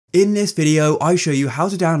In this video, I show you how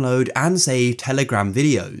to download and save Telegram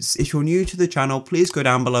videos. If you're new to the channel, please go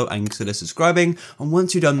down below and consider subscribing. And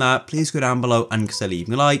once you've done that, please go down below and consider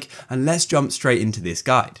leaving a like. And let's jump straight into this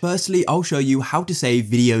guide. Firstly, I'll show you how to save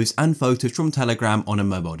videos and photos from Telegram on a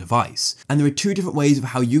mobile device. And there are two different ways of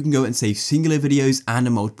how you can go and save singular videos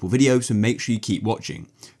and multiple videos, so make sure you keep watching.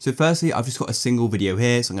 So firstly, I've just got a single video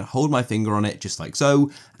here, so I'm going to hold my finger on it just like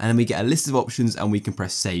so, and then we get a list of options and we can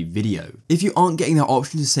press save video. If you aren't getting that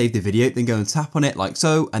option to save the video, then go and tap on it like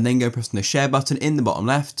so, and then go press on the share button in the bottom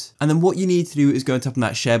left. And then what you need to do is go and tap on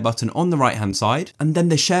that share button on the right hand side, and then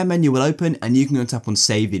the share menu will open and you can go and tap on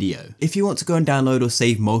save video. If you want to go and download or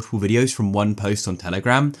save multiple videos from one post on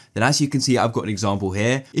Telegram, then as you can see, I've got an example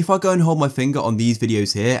here. If I go and hold my finger on these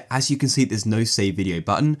videos here, as you can see, there's no save video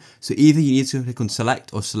button. So either you need to click on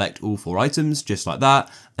select or select all 4 items, just like that,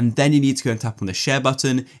 and then you need to go and tap on the share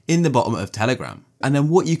button in the bottom of Telegram. And then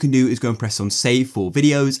what you can do is go and press on save for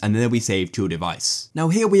videos, and then they'll be saved to your device. Now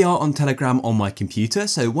here we are on Telegram on my computer.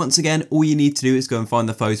 So once again, all you need to do is go and find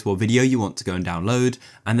the photo or video you want to go and download.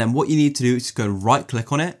 And then what you need to do is just go and right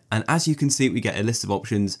click on it. And as you can see, we get a list of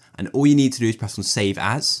options, and all you need to do is press on save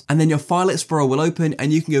as, and then your file explorer will open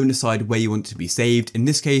and you can go and decide where you want it to be saved. In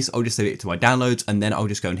this case, I'll just save it to my downloads, and then I'll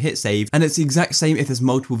just go and hit save. And it's the exact same if there's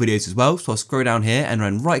multiple videos as well. So I'll scroll down here and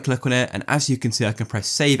then right click on it. And as you can see, I can press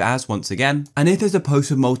save as once again. And if there's a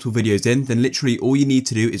post with multiple videos in, then literally all you need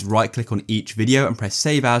to do is right click on each video and press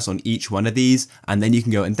save as on each one of these. And then you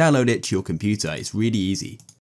can go and download it to your computer. It's really easy.